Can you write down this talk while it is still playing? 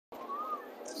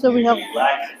So we have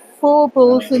 4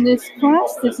 bulls in this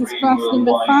class. This is class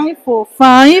number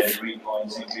 545.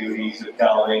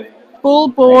 Bull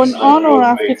born on or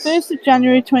after 1st of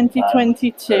January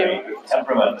 2022.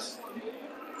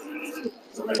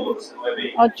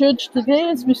 Our judge today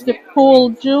is Mr.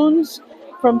 Paul Jones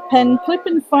from Pen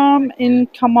Clippen Farm in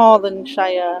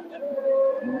Carmarthenshire.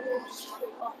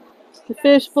 The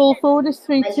first bull forward is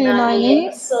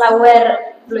 3298. Slawer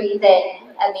blwyddyn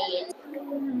y byd.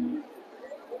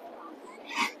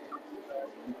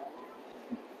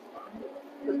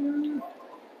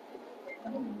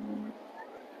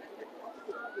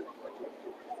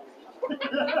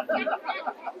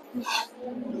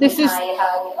 This is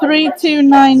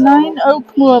 3299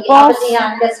 Oakmoor Boss. The Aberdeen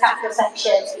Angus cattle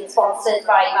section has been sponsored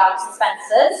by Marks and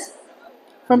Spencer's.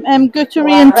 From M.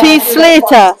 Guttery and T.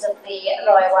 Slater. Of the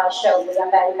Royal Welsh Show, we are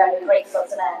very, very grateful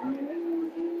to them.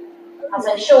 As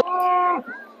I'm sure.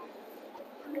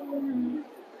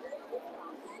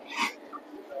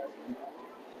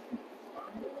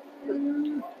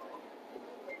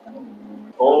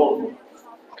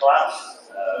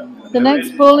 The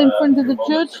next bull in front of the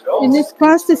judge in this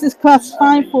class, this is class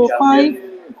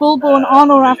 545, bull born on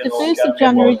or after 1st of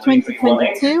January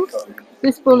 2022.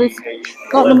 This bull is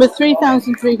got number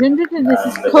 3300 and this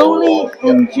is Coley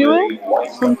Endure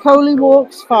from Coley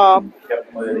Walks Farm.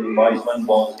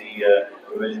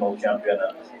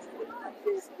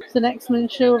 It's an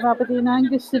excellent show of Aberdeen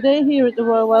Angus today here at the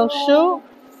Royal Welsh Show.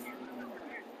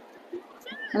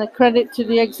 And a credit to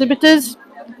the exhibitors.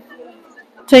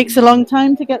 Takes a long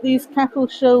time to get these cattle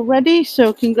show ready,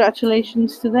 so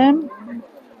congratulations to them.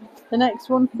 The next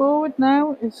one forward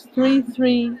now is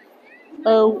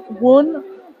 3301.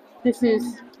 This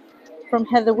is from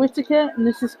Heather Whittaker and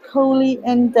this is Coley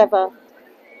Endeavour.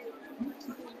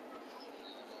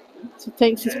 So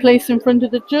takes his place in front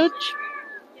of the judge.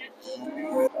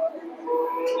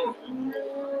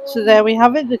 So there we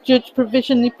have it. The judge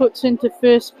provisionally puts into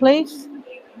first place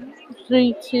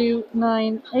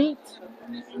 3298.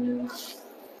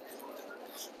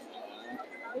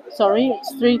 Sorry,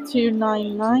 it's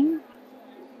 3299.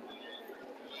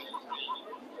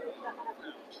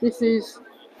 This is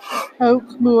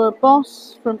Oakmoor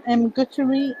Boss from M.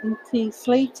 Guttery and T.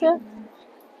 Slater.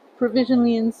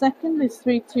 Provisionally in second is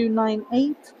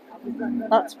 3298.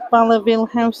 That's Ballerville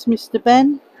House Mr.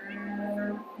 Ben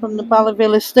from the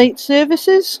Ballerville Estate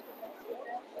Services.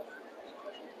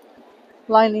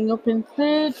 Lining up in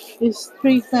third is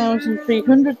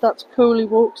 3300. That's Coley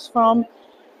Walks Farm,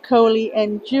 Coley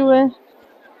Endure.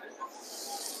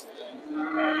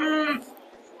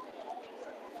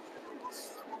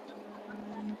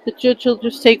 The judge will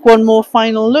just take one more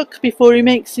final look before he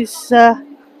makes his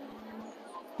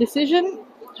decision.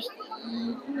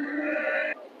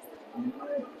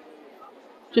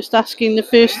 Just asking the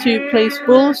first 2 place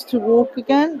bulls to walk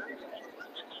again.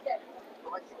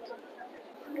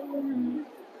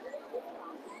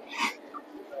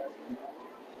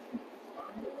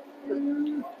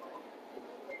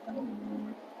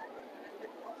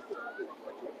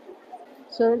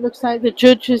 So it looks like the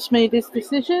judge has made his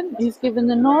decision. He's given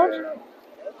the nod.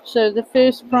 So the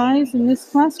first prize in this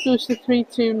class goes to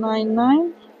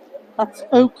 3299. That's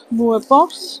Oakmoor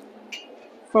Boss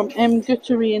from M.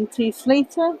 Guttery and T.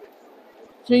 Slater.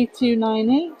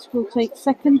 3298 will take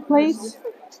second place.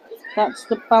 That's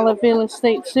the Ballerville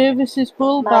Estate Services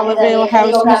bull, Ballerville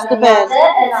House Mr. Ben.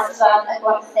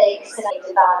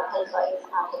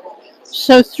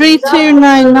 So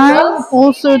 3299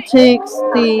 also takes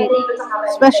the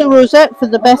special rosette for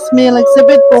the best male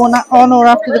exhibit born on or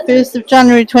after the 1st of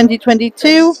January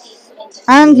 2022,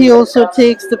 and he also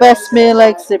takes the best male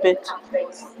exhibit.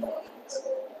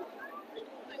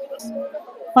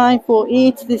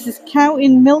 548, this is cow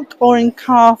in milk or in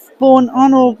calf born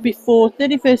on or before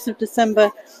 31st of December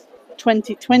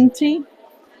 2020.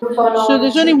 So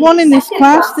there's only one in this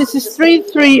class. This is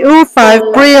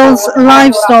 3305 Braille's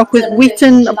Livestock with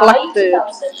Wheaton Blackbird.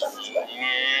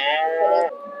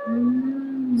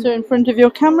 So in front of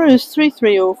your camera is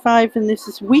 3305 and this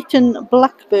is Wheaton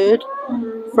Blackbird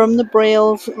from the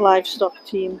Braille's Livestock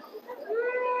team.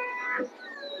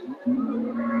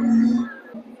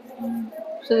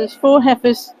 So there's 4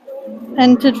 heifers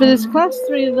entered for this class,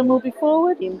 3 of them will be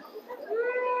forward.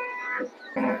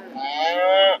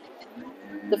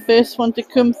 The first one to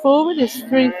come forward is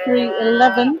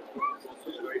 3311.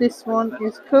 This one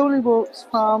is Coley Walks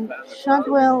Farm,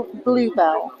 Shadwell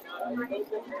Bluebell.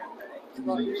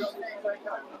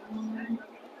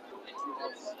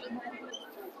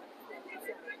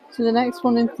 So the next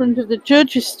one in front of the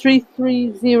judge is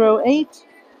 3308.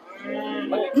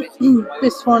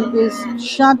 This one is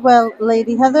Shadwell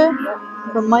Lady Heather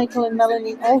from Michael and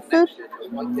Melanie Alford.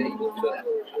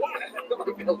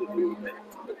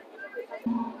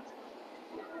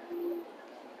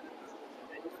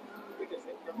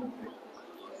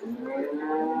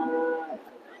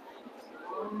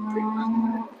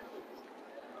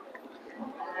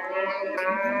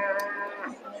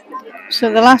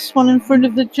 So the last one in front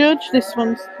of the judge, this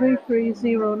one's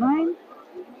 3309.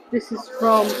 This is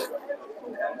from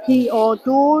PR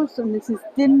Doors, and this is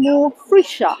Dinmore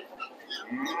Frisha.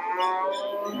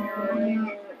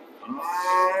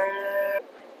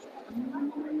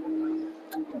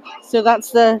 So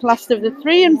that's the last of the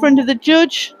three in front of the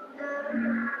judge.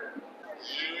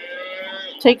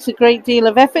 Takes a great deal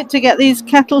of effort to get these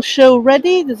cattle show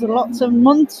ready. There's lots of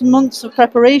months and months of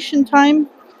preparation time.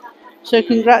 So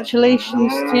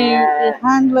congratulations to the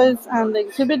handlers and the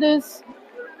exhibitors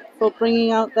for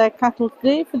bringing out their cattle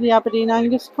today for the Aberdeen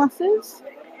Angus classes.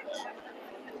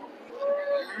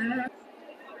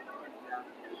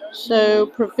 So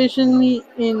provisionally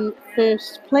in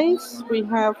first place we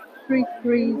have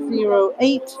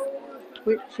 3308,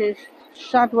 which is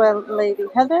Shadwell Lady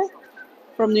Heather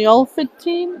from the Alford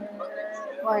team.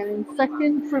 While in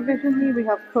second provisionally we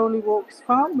have Crowley Walks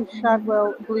Farm with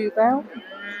Shadwell Bluebell.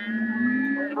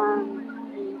 And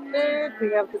in third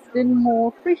we have the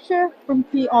Dinmore Fisher from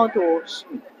PR Doors.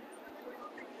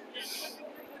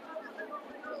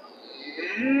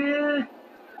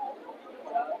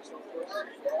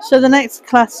 So the next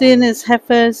class in is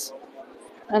heifers,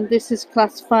 and this is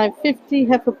class 550,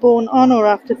 heifer born on or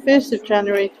after 1st of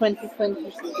January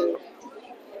 2022.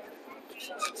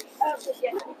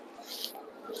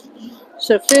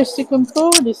 So first to come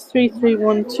forward is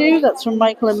 3312, that's from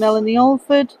Michael and Melanie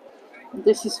Alford.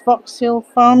 This is Fox Hill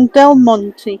Farm, Del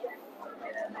Monte.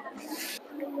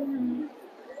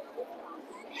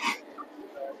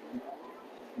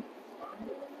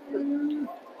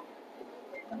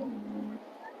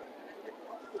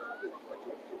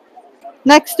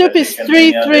 Next up is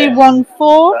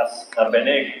 3314.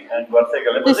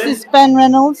 This is Ben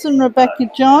Reynolds and Rebecca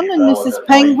John, and this is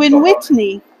Penguin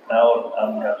Whitney.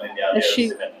 As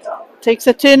she takes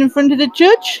a turn in front of the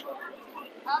judge.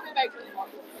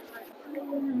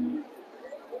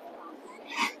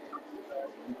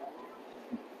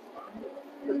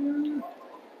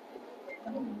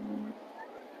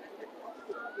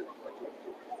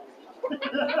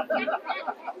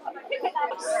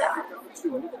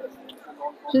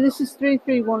 So this is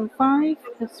 3315,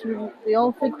 that's from the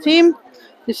Alford team.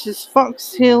 This is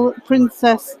Fox Hill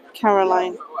Princess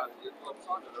Caroline.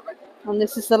 And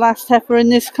this is the last heifer in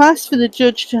this class for the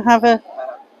judge to have a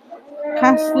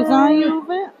cast his eye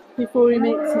over before he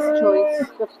makes his choice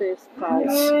for first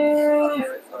prize.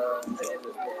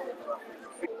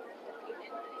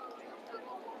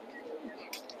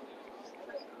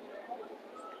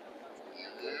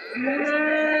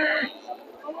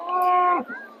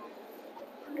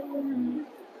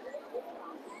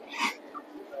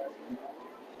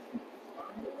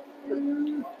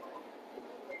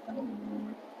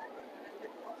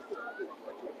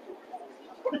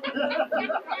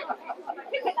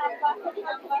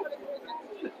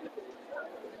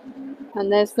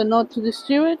 And there's the nod to the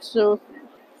steward. So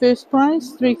first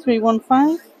prize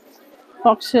 3315,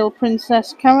 Fox Hill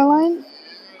Princess Caroline.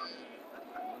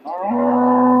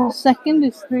 Second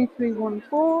is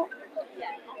 3314,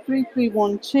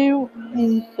 3312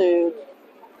 in third.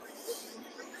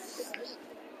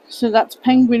 So that's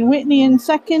Penguin Whitney in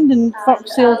second and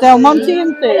Fox Hill Del Monte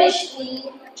in third.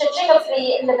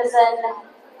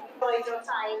 Enjoyed your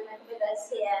time with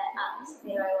us here at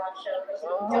the Rowan Show.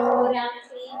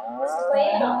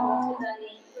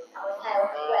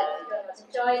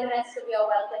 Enjoy the rest of your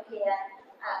welcome here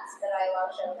at the Rowan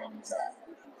Show. Thank you, sir.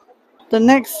 The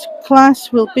next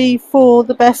class will be for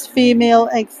the best female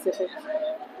exhibit.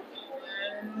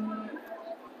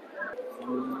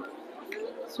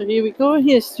 So here we go.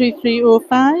 Here's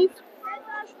 3305.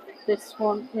 This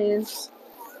one is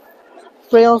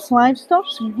Braille's Livestock,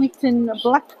 Wheaton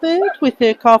Blackbird with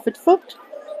her Carford foot.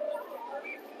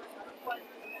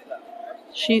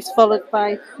 She's followed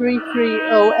by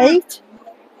 3308,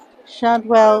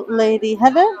 Shadwell Lady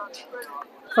Heather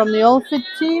from the Alford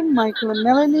team, Michael and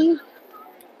Melanie.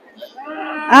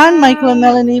 And Michael and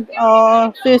Melanie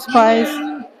are first prize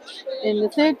in the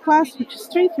third class, which is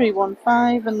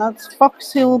 3315, and that's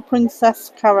Fox Hill Princess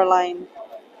Caroline.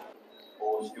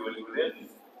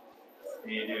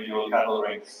 The individual cattle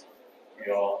rings.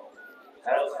 Your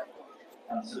help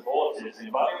and support is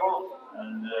invaluable,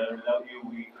 and without you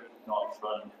we could not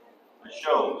run the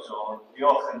show. So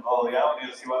diolch yn fawr iawn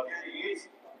i'r Llywodraeth i gyd.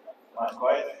 Mae'n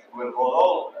gwaith we'll call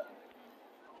all.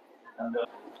 And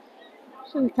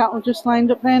So the cattle just lined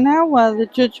up there now while the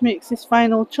judge makes his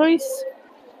final choice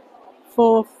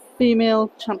for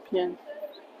female champion.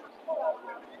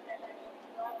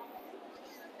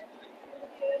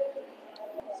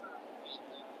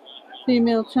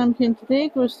 Female champion today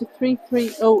goes to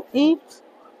 3308,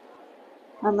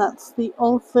 and that's the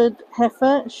Alford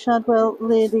heifer Shadwell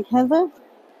Lady Heather.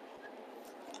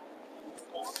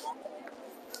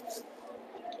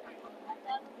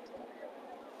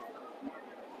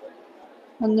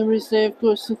 And the reserve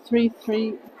goes to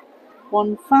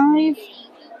 3315.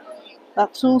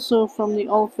 That's also from the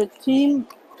Alford team,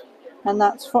 and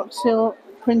that's Foxhill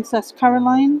Princess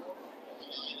Caroline.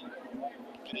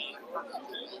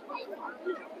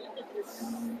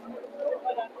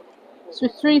 So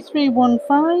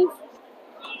 3315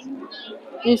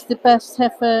 is the best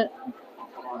heifer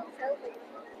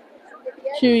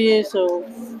 2 years old.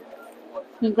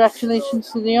 Congratulations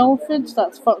to the Alfords,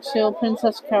 that's Foxhill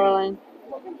Princess Caroline.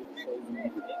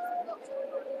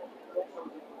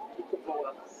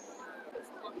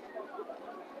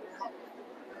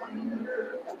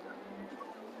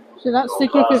 So that's the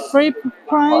group of 3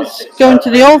 prize going to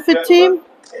the Alford team.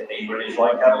 in the British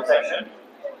White Cattle section.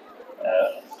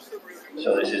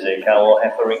 So this is a cow or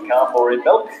heifer in calf or in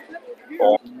milk.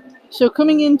 So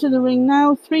coming into the ring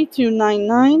now,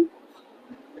 3299.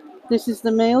 This is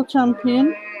the male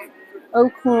champion,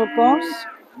 Oakmoor Boss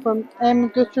from M.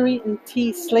 Guttery and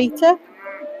T. Slater.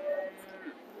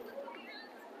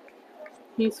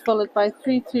 He's followed by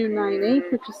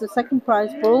 3298, which is the second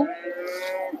prize bull,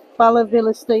 Ballerville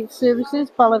Estate Services,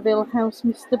 Ballerville House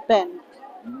Mr. Ben.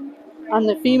 And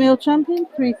the female champion,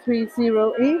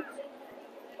 3308,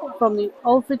 from the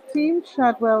Alford team,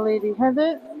 Shadwell Lady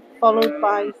Heather, followed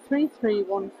by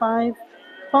 3315,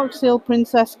 Foxhill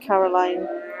Princess Caroline.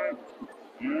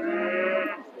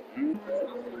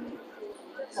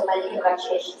 So many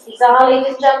congratulations. These are,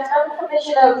 ladies and gentlemen,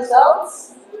 provisional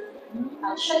results.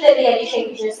 And should there be any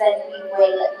changes, then we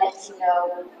will let you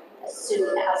know as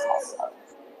soon as possible.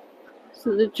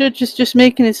 So the judge is just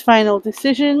making his final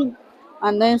decision,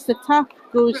 and there's the tap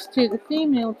goes to the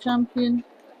female champion,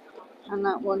 and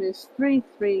that one is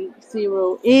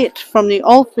 3308 from the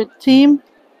Alford team,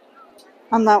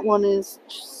 and that one is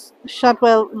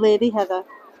Shadwell Lady Heather,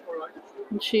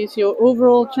 and she's your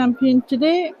overall champion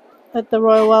today at the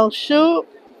Royal Welsh Show.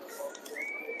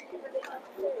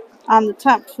 And the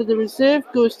tap for the reserve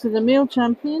goes to the male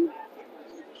champion,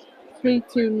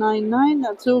 3299,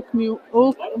 that's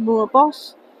Oakmoor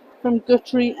Boss from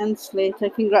Guttery and Slater.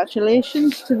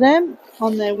 Congratulations to them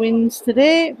on their wins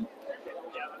today.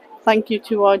 Thank you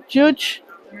to our judge,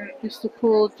 Mr.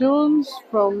 Paul Jones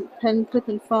from Pencliffe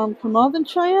and Farm,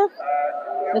 Carmarthenshire,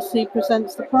 as he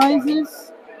presents the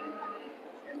prizes.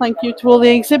 Thank you to all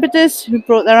the exhibitors who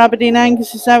brought their Aberdeen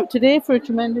Anguses out today for a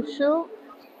tremendous show.